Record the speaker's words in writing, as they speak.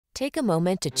Take a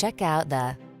moment to check out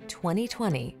the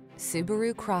 2020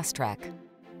 Subaru Crosstrek.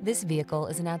 This vehicle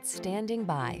is an outstanding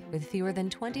buy with fewer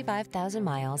than 25,000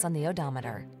 miles on the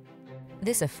odometer.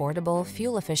 This affordable,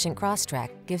 fuel-efficient Crosstrek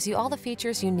gives you all the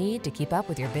features you need to keep up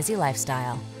with your busy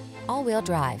lifestyle. All-wheel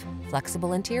drive,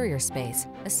 flexible interior space,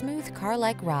 a smooth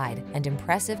car-like ride, and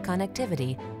impressive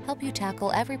connectivity help you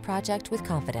tackle every project with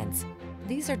confidence.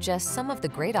 These are just some of the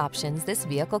great options this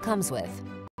vehicle comes with: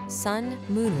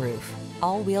 moonroof,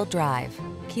 all-wheel drive,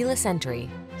 keyless entry,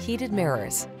 heated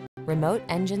mirrors, remote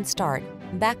engine start,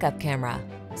 backup camera,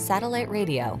 satellite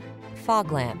radio,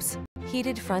 fog lamps,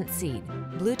 heated front seat,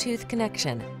 Bluetooth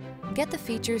connection. Get the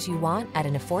features you want at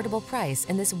an affordable price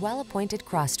in this well-appointed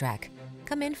Crosstrek.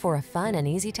 Come in for a fun and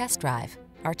easy test drive.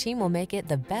 Our team will make it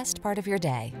the best part of your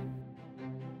day.